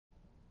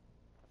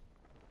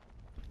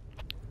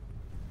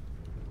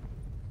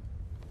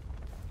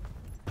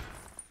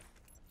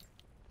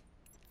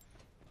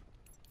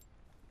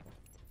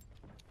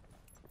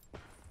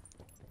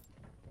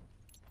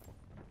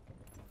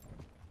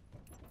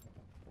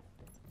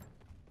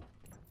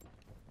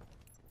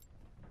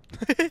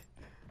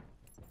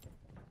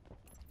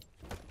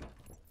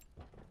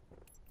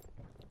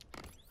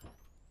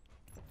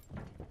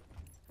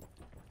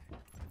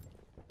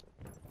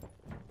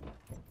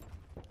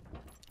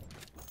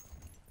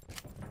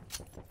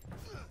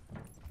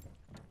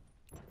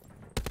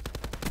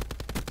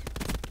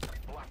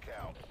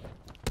Blackout.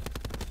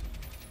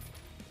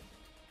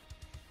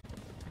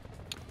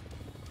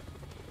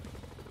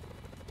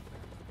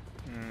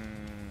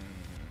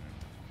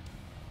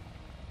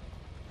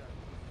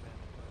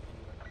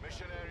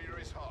 Mission area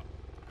is hot.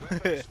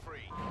 Weapons free.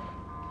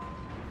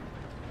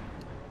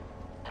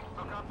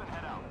 Look up and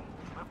head out.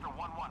 Lifter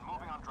 1-1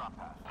 moving on drop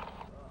path.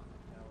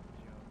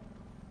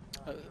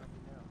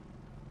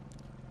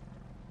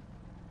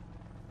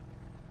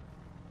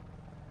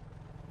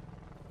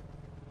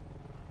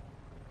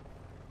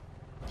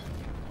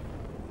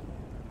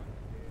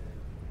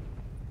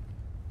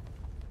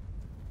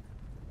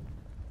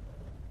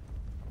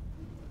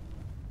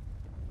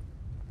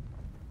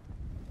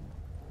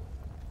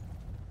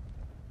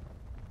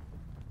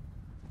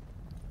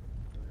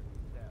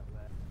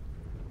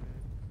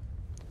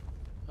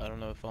 I don't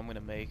know if I'm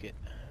gonna make it.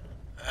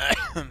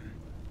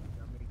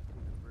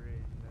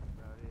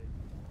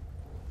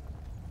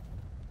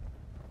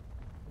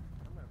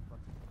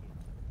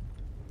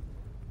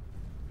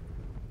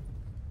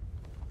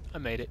 I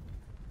made it.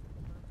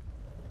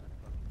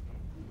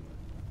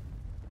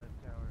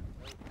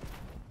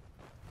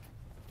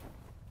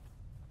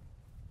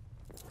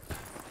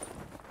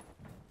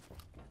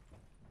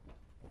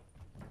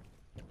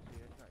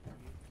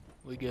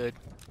 We good.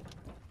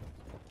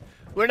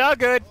 We're not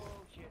good.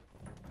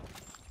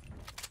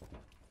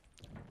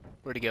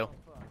 Where'd he go? Go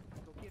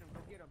get him,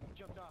 go get him. He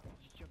jumped off.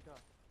 He just jumped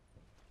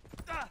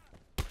off.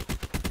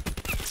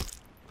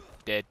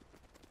 Dead.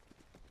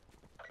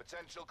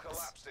 Potential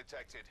collapse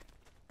detected.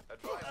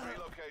 Advise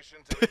relocation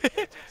to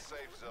indicated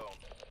safe zone.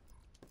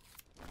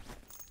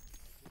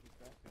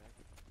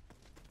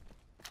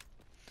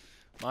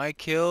 My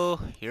kill,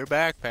 your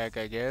backpack,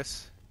 I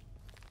guess.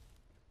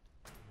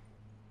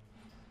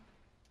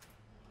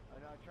 I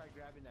know, I tried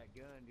grabbing that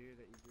gun, dude,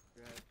 that you just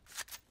grabbed.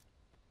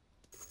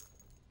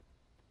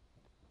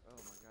 Oh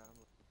my god, I'm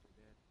looking for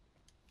dead.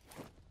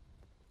 Oh,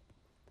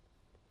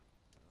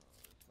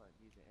 this might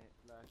be the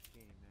last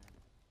game, man.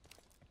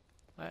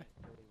 What?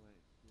 Really when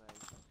it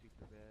lags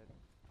super bad.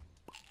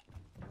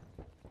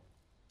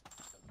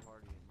 Got a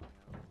party in my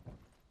house.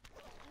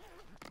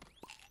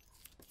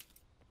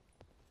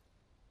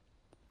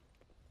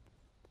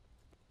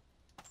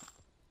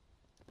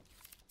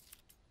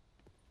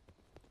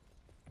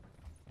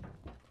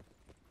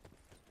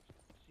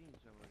 Seeing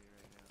somebody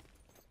right now.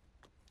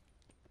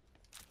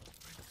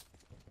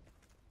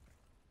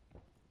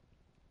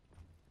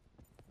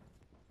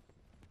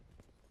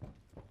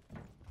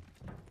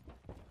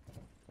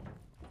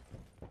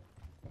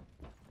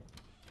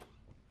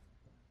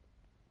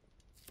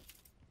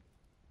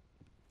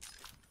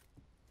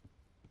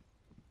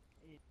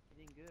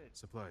 Anything good?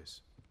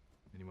 Supplies.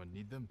 Anyone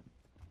need them?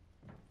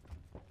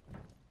 Oh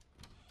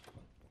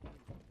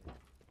my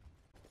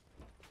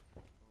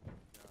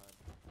god.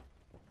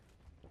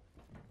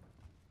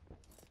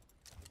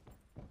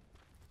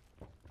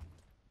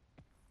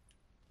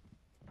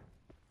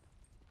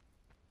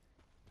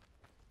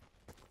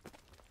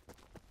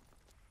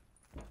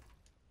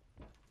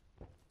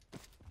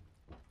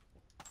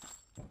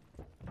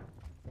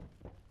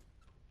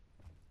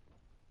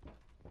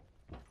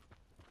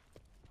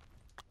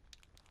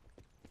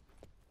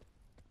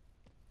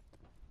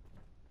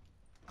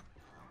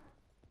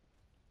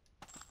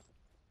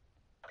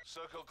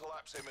 Circle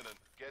collapse imminent.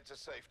 Get to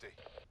safety.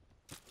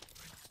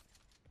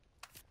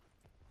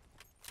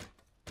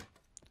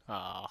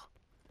 Ah.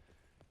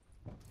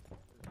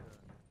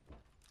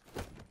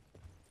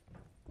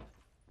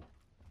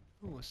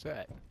 Ooh, what's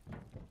that?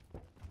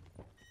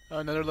 Oh,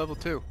 another level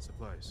 2.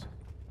 Supplies.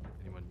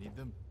 Anyone need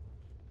them?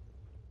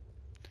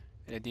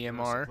 And a There are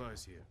DMR.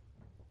 supplies here.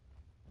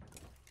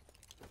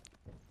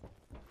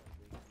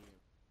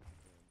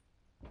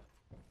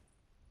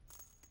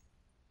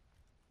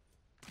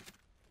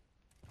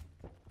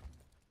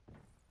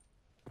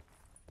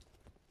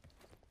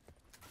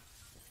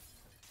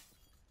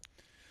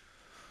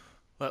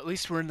 Well, at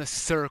least we're in the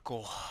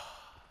circle.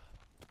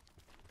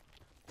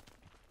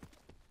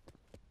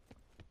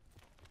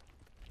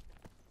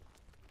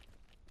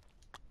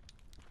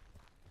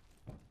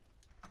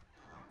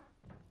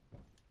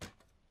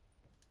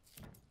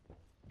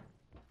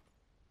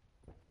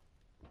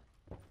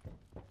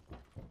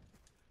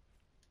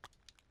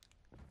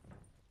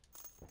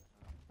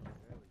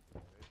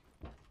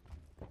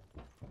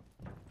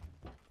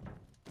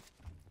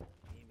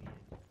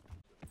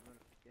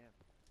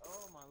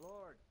 Oh my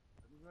lord!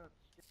 I'm gonna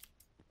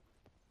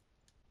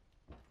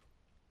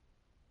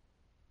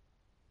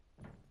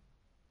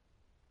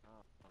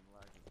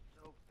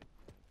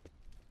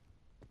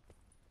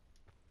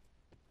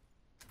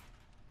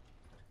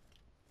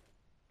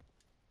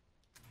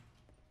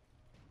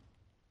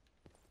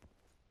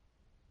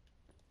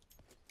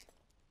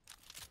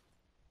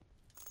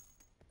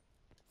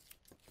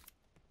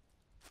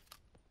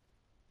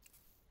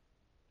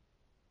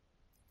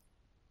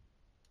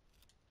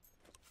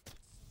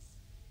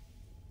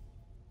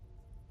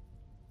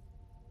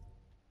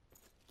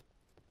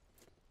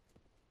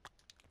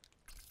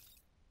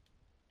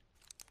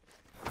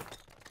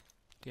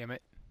Damn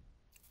it.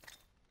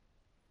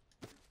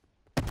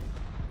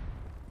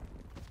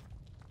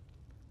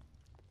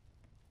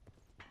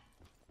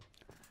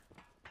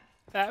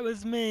 That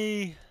was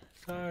me.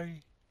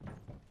 Sorry. What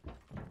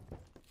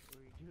are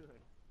you doing?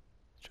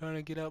 Trying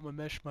to get out my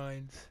mesh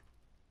mines.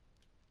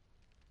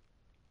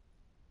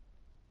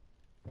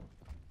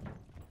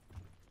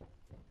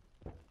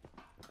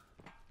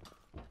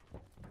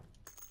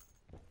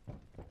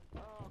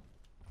 Oh,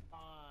 come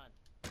on.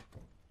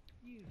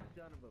 You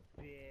son of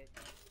a bitch.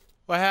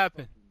 What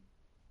happened?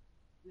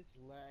 This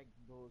lag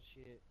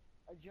bullshit.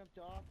 I jumped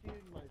off, dude,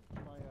 my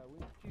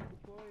wind tube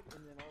deployed,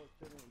 and then all of a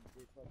sudden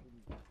it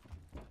fucking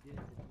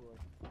didn't deploy.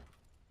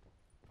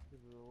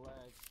 Because of the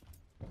lag.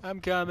 I'm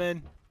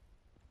coming.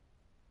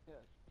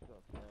 That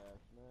sucks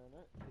ass, man.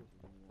 That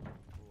pisses me off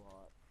a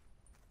lot.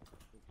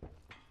 It's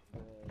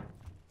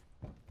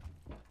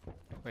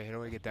Wait, how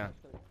do I get down?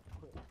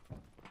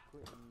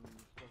 quitting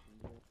this fucking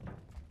game.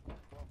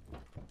 Fuck it.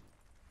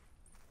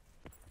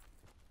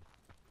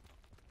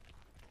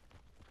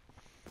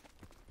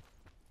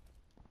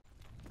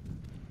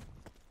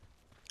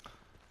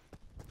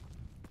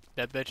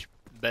 That bitch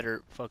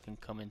better fucking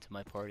come into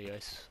my party, I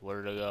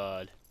swear to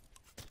God.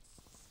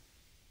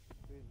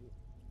 Who is it?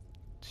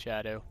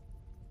 Shadow.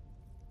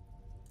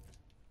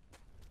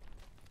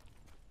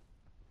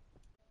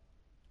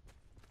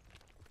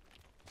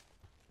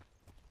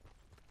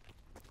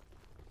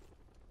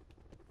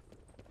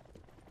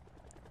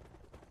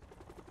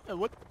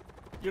 What?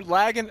 You're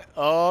lagging?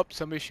 Oh,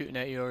 somebody's shooting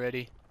at you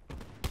already.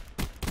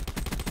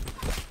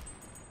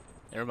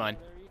 Never mind.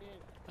 Oh, there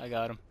he is. I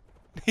got him.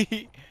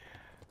 You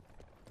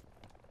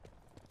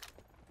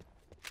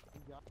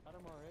got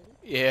him already?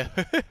 Yeah.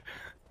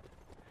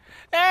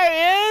 There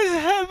he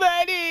is,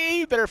 buddy.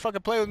 You better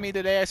fucking play with me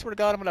today. I swear to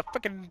God, I'm gonna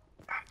fucking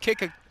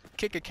kick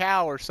a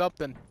cow or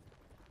something.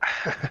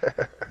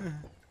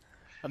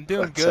 I'm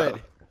doing What's good.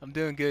 up? I'm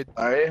doing good.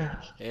 Are you?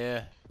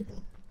 Yeah.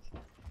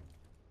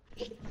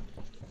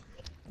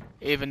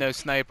 Even though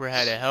Sniper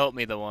had to help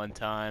me the one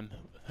time.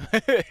 You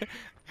got a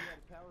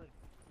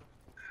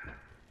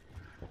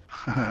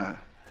pallet.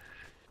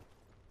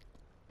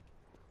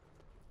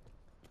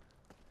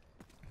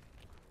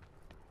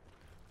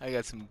 I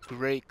got some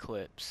great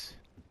clips.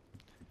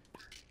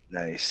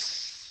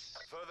 Nice.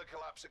 Further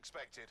collapse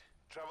expected.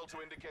 Travel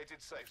to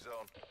indicated safe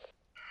zone.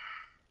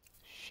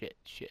 Shit,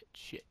 shit,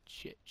 shit,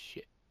 shit,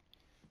 shit.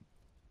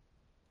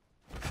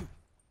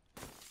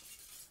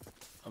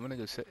 I'm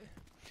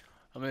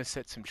gonna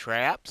set some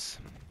traps.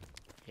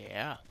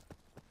 Yeah.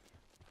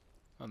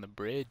 On the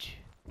bridge.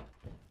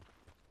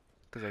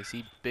 Cause I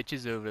see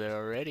bitches over there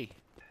already.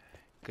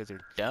 Cause they're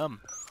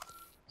dumb.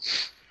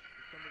 There's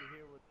somebody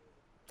here with.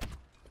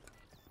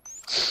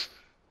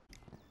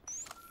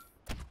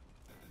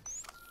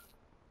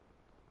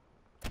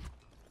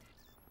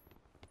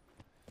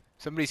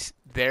 Somebody's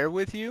there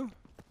with you?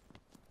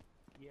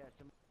 Yeah,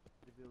 somebody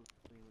with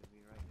me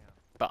right now.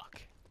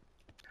 Fuck.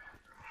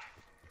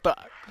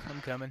 Fuck.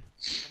 I'm coming.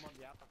 I'm on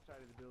the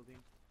outside of the building.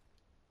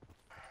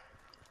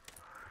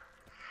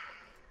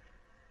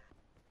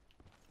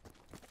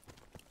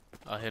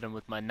 I'll hit him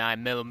with my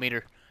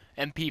 9mm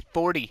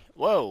MP40.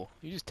 Whoa,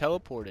 you just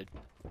teleported.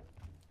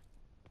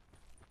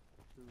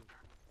 Who?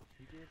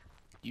 He did?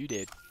 You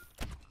did.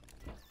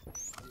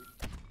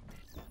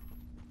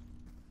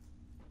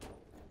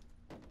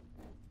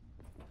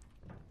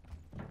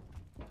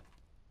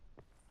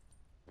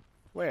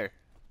 Where?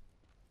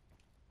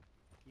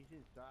 He's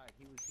inside.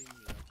 He was seeing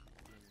you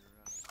running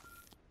around.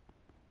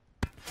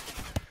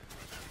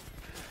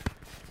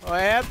 Oh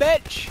yeah,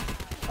 bitch!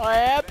 Oh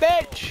yeah,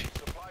 bitch!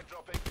 Supply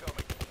drop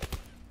incoming.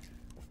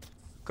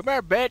 Come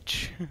here,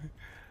 bitch! Was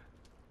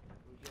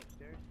he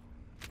upstairs?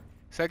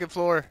 Second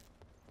floor.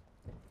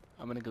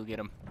 I'm gonna go get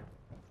him.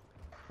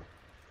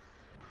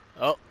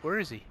 Oh, where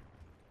is he?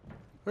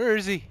 Where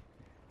is he?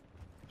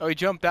 Oh, he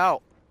jumped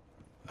out.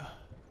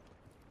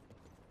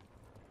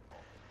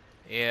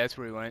 Yeah, that's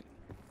where he went.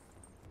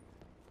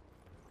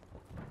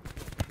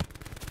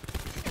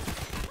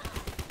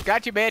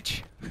 Got you,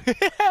 bitch!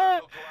 Further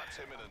collapse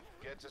imminent.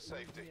 Get to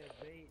safety. Give me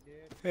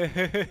a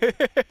bait,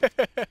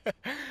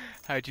 dude.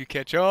 How'd you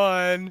catch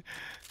on?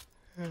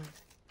 I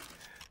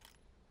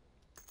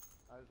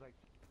was like,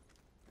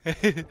 real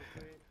quick.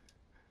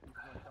 He's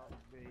my top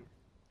bait.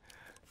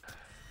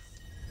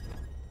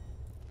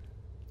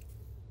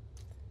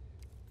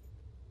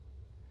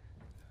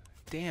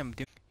 Damn,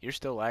 dude. You're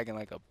still lagging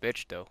like a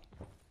bitch, though.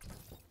 I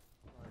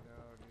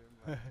know, dude.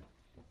 I'm like,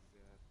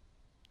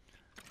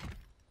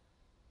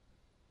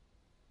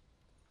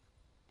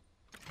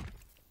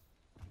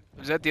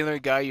 Was that the other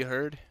guy you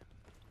heard?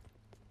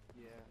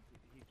 yeah,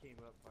 he came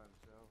up by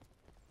himself.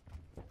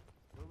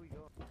 Where we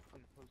going?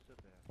 Where to post up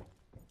at? I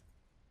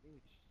think we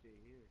should stay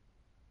here.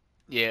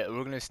 Yeah,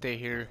 we're gonna stay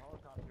here.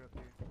 Helicopter up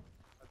here.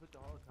 I put the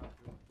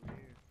helicopter over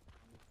here.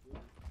 In this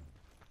building.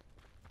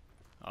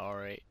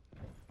 Alright.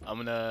 I'm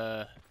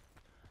gonna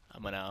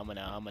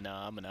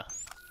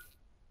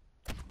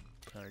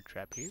Counter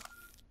trap here.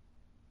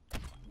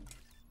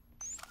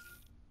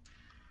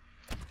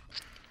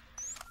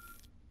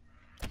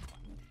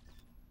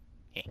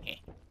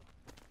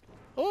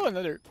 Oh,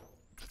 another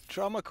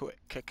trauma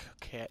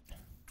kit.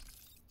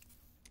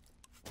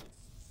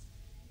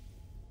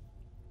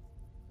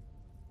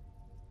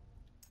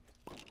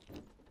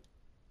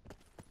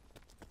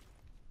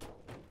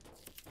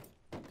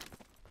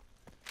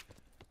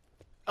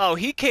 Oh,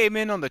 he came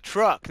in on the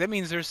truck. That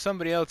means there's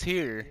somebody else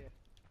here.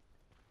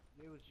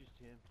 Yeah. It was just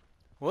him.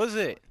 Was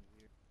it?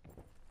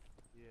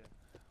 Yeah.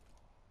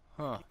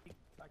 Huh.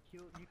 I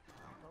killed you,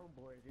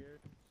 homeboy, dude.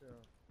 So.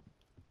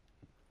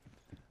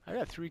 I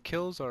got 3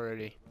 kills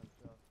already.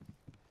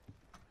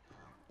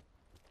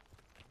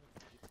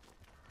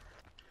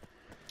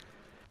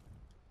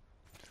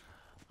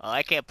 Oh,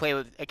 I can't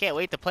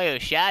wait to play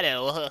with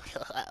Shadow. Just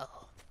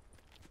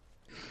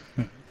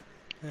haven't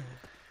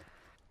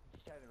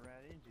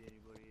ran into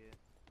anybody yet,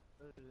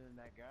 other than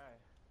that guy.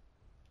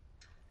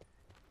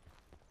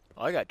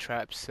 Oh, I got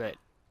traps set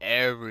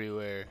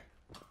everywhere.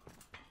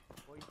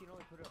 Well, you can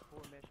only put up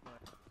 4 mesh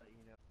mines,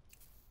 you know.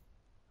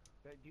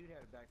 That dude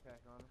had a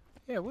backpack on him.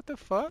 Yeah, what the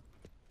fuck?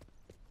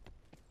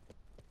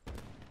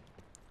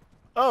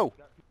 Oh!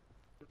 Got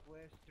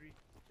west,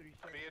 317.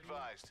 Be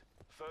advised.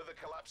 Further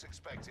collapse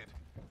expected.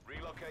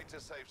 Relocate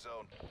to safe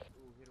zone.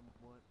 Ooh, hit him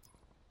once.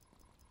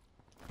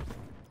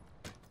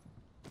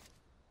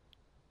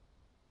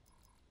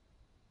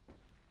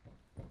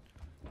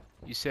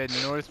 You said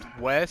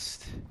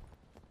northwest?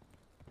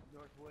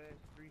 Northwest,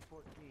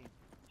 314.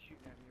 He's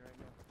shooting at me right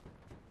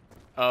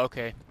now. Oh,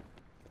 okay.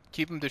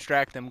 Keep him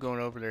distracted. I'm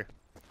going over there.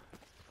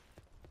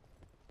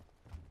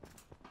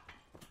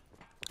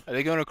 Are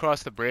they going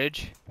across the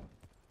bridge?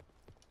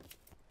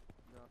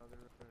 No, they're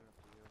running up the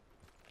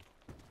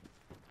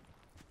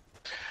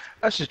hill.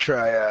 I should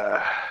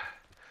try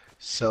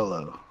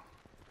solo.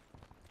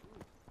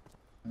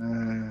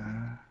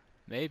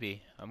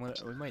 Maybe.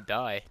 We might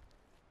die.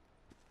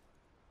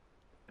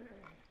 They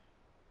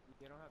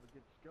don't have a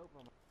good scope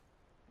on my.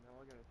 No,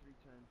 I got a 3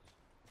 times.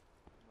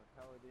 My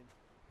paladin.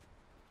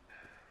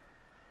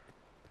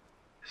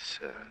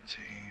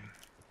 17.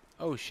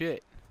 Oh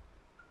shit.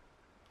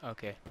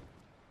 Okay.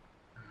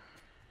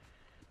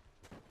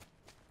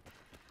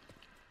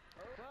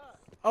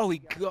 Oh, he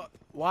got.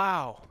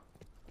 Wow.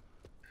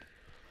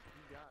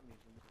 You got me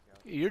from the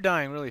scout. You're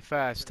dying really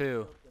fast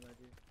too. Scope than I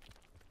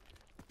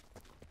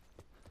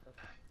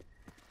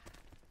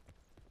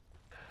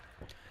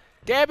do.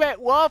 Damn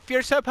it, Wolf!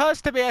 You're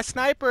supposed to be a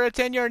sniper. It's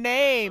in your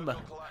name. Further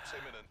collapse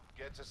imminent.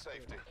 Get to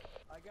safety.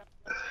 I got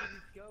a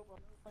shitty scope on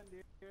one,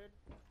 dude.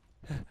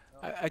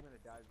 Oh, I- I'm gonna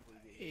die before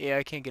you get Yeah,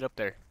 I can't get up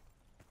there.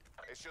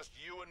 It's just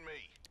you and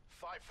me.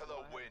 Fight for the I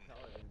have win. a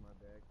paladin in my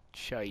bag.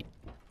 Shite.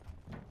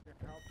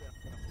 Help that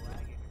I'm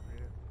lagging a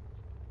bit.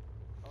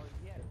 Oh,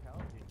 he had a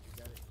paladin. You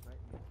got it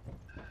sniped me.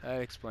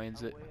 That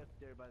explains I'm it. way up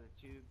there by the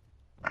tube.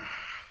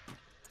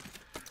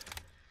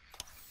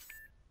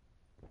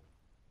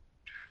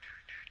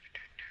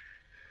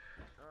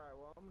 Alright,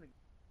 well, I'm gonna.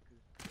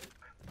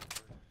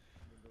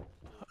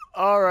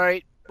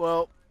 Alright,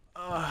 well,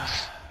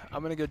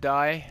 I'm gonna go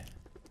die.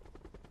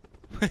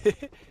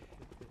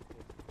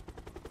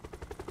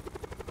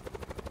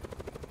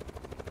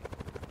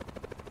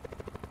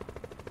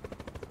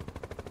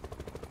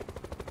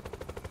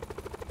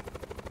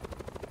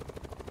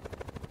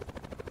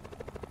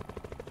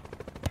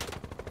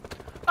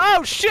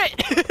 Oh shit!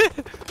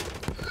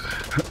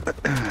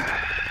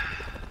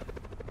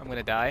 I'm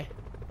gonna die.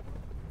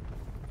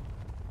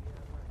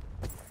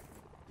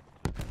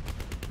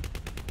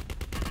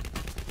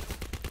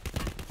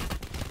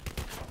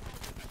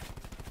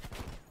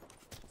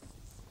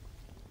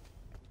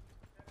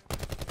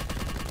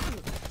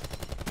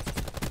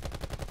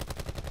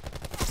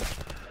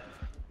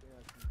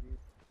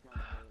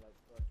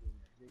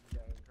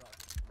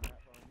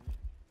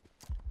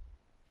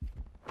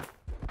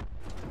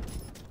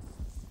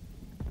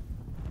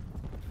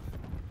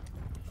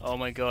 Oh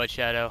my god,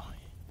 Shadow.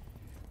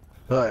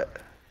 But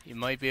You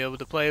might be able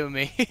to play with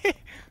me.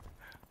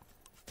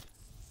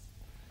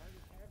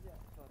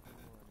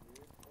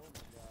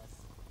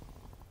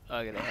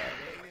 I'm gonna have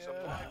it.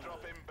 Supply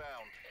drop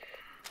inbound.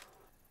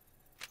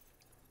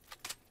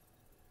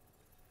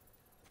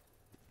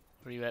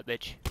 Where you at,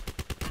 bitch?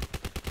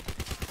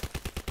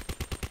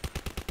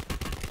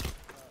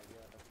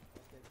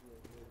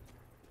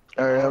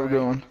 alright, how we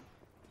going?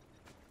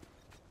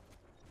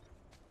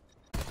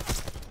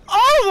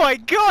 Oh my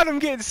god, I'm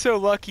getting so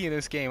lucky in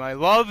this game. I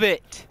love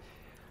it.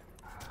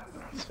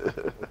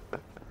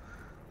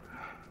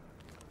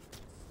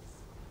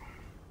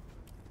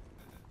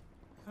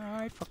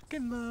 I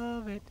fucking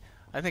love it.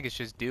 I think it's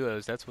just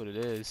duos, that's what it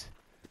is.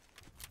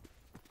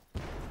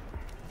 Be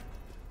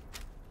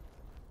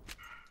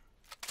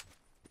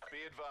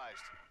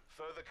advised.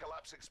 Further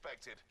collapse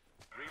expected.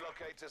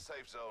 Relocate to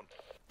safe zone.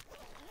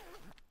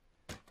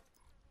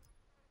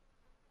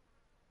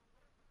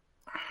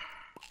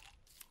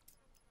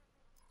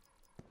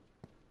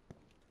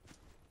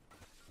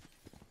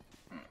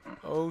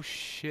 Oh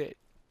shit.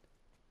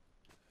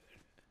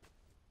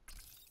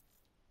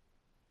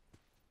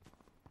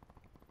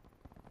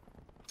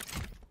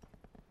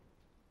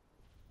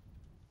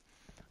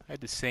 I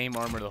had the same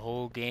armor the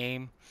whole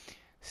game.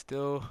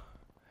 Still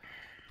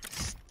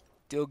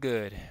Still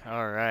good.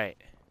 Alright.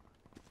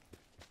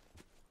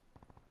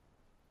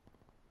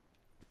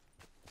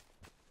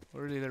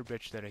 Where's the other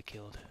bitch that I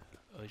killed?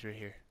 Oh, he's right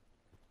here.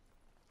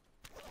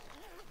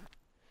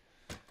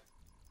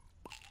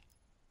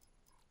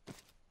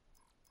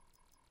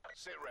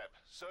 Sit rep.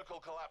 Circle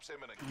collapse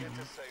imminent. Get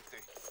to safety.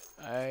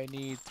 I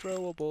need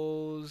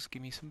throwables.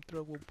 Give me some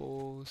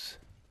throwables.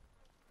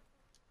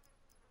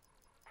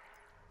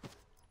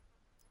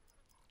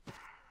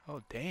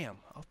 Oh, damn.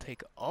 I'll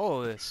take all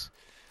of this.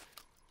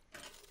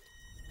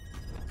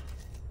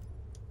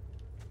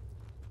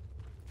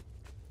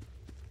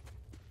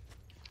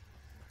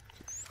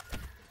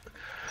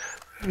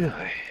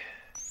 Really?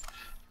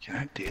 Can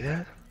I do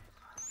that?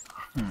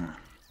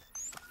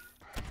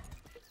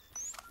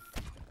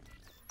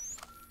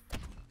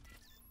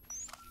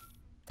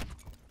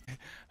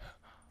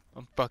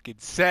 I'm fucking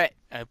set.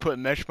 I put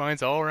mesh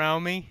mines all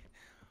around me.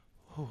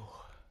 Whew.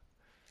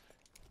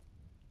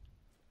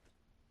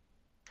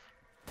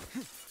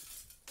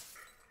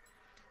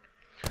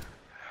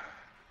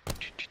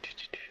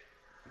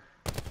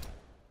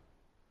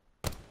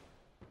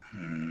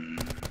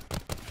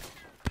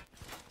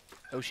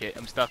 Oh shit,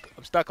 I'm stuck.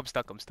 I'm stuck, I'm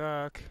stuck, I'm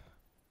stuck.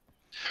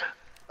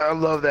 I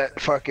love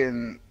that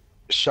fucking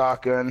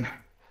shotgun.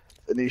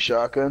 The new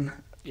shotgun.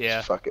 Yeah.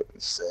 It's fucking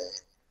insane.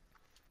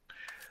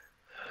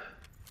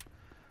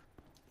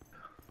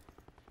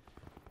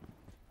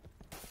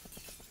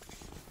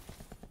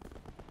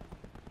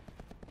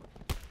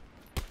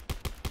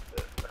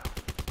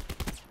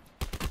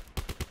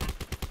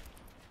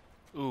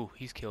 Ooh,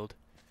 he's killed.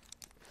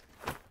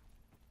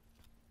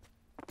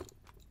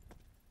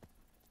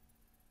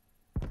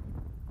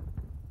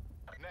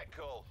 Net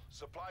call.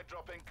 Supply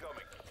drop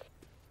incoming.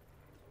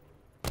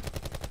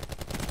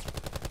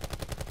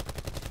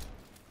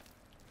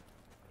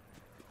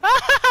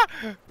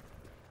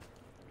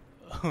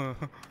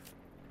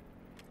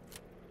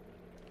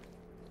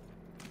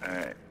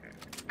 Alright,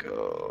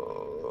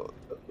 go.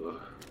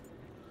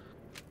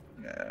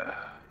 No.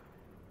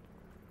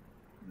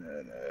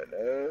 No, no,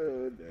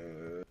 no,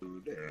 no,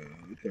 no,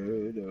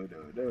 no,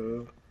 no,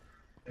 no,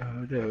 no,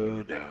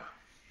 no, no.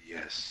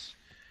 Yes.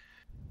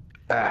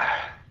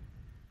 Ah.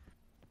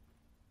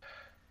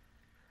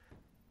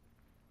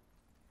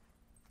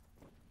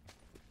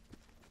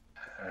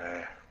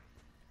 Alright.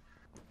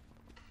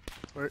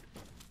 Where?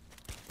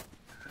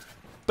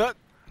 Duck!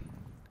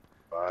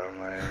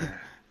 Bottom layer.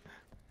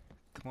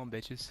 Come on,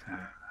 bitches.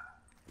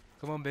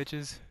 Come on,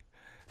 bitches.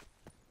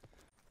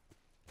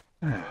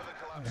 Further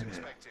collapse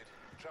expected.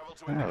 Travel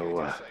to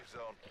indicated safe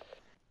zone.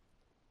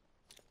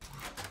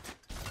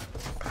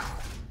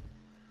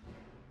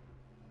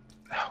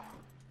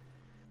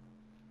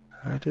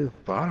 I do the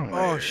bottom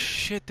layer. Oh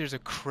shit, there's a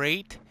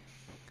crate.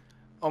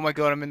 Oh my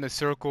god, I'm in the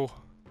circle.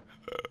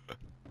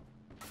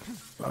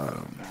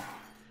 Bottom.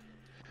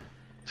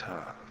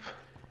 Top.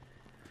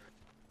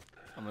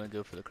 I'm gonna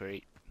go for the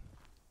crate.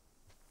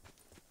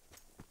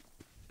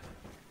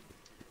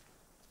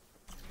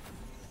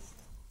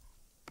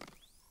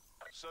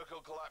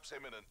 Circle collapse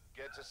imminent.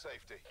 Get to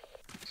safety.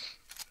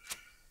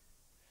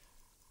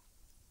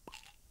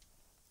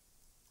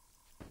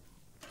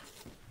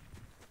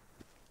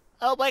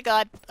 Oh my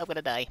god, I'm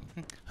gonna die.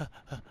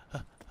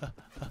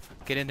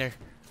 Get in there.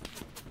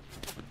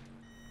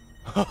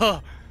 Okay,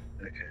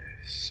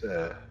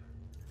 so.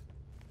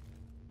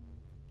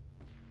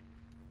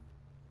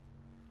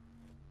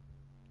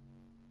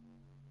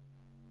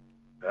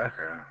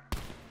 Background.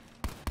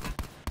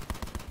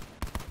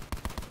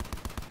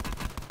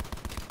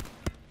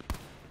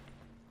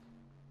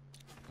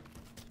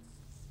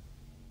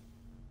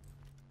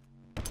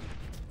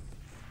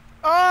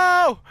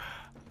 Oh!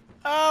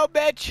 Oh,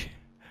 bitch!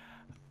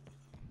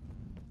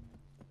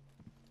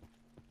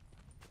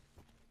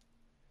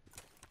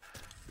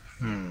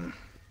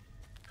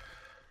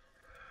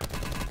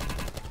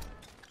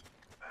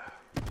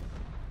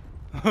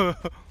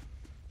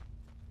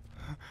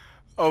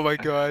 Oh my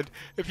god,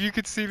 if you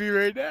could see me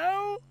right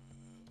now!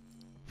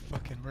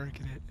 Fucking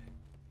murking it.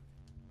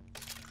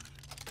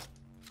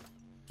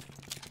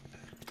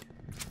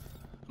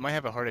 I might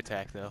have a heart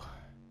attack though.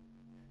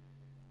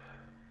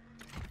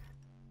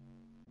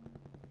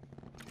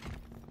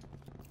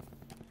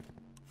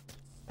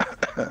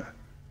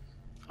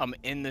 I'm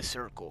in the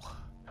circle.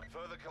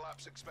 Further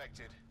collapse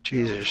expected.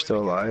 Jesus, you're still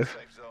alive?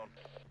 Safe zone.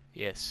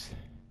 Yes.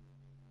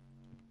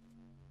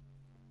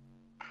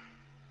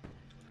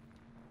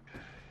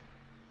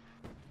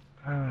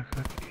 Oh,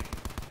 cookie.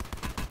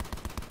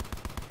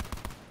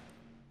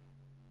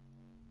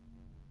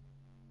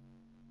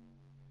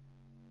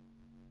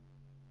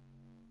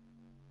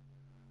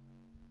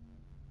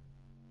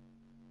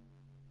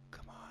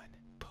 Come on,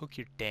 poke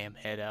your damn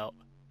head out.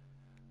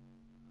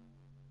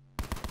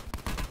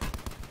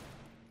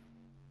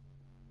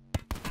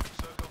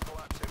 Circle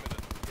collapse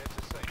imminent. Get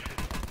to safety.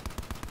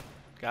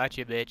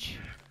 Gotcha, bitch.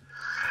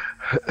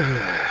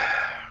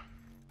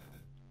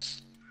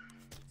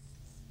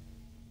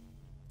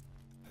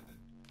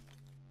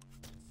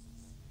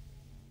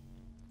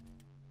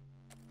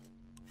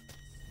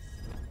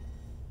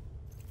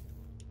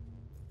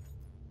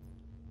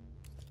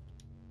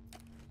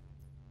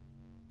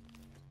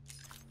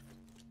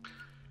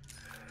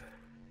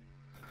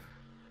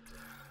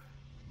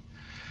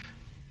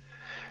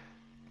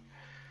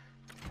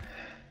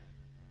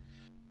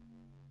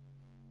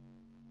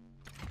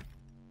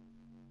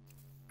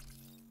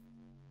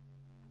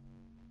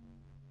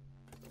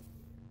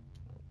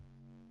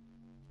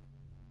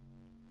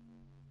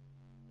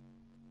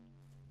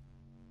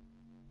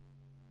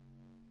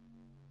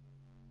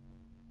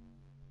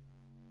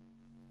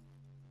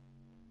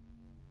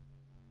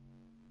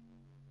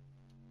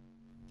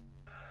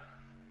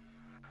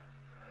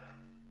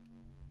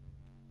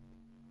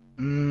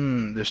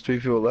 There's 3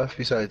 people left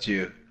besides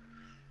you.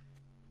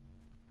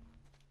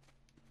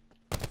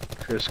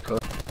 Chris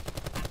Cook.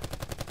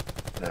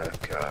 Oh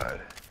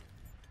god.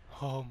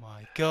 Oh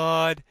my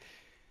god.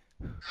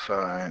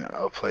 Fine,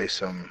 I'll play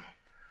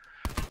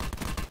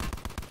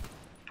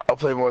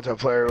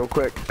multiplayer real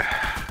quick.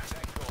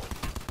 Tech call.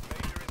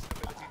 Major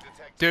instability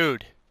detected.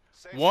 Dude.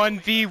 Safe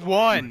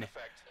 1v1.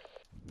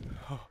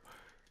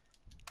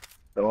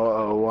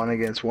 Oh, 1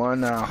 against 1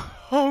 now.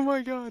 Oh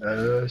my god.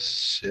 Oh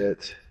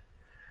shit.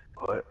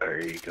 What are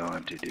you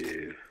going to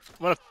do?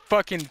 I'm gonna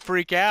fucking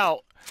freak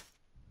out.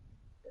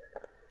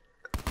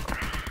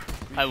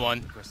 I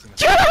won.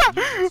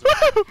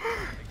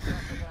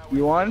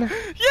 You won?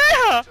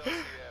 Yeah!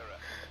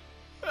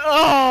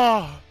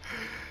 Oh!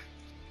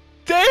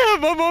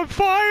 Damn, I'm on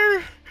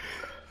fire!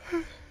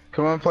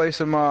 Come on, play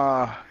some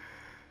Oh!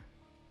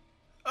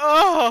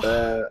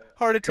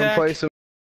 Heart come attack. play some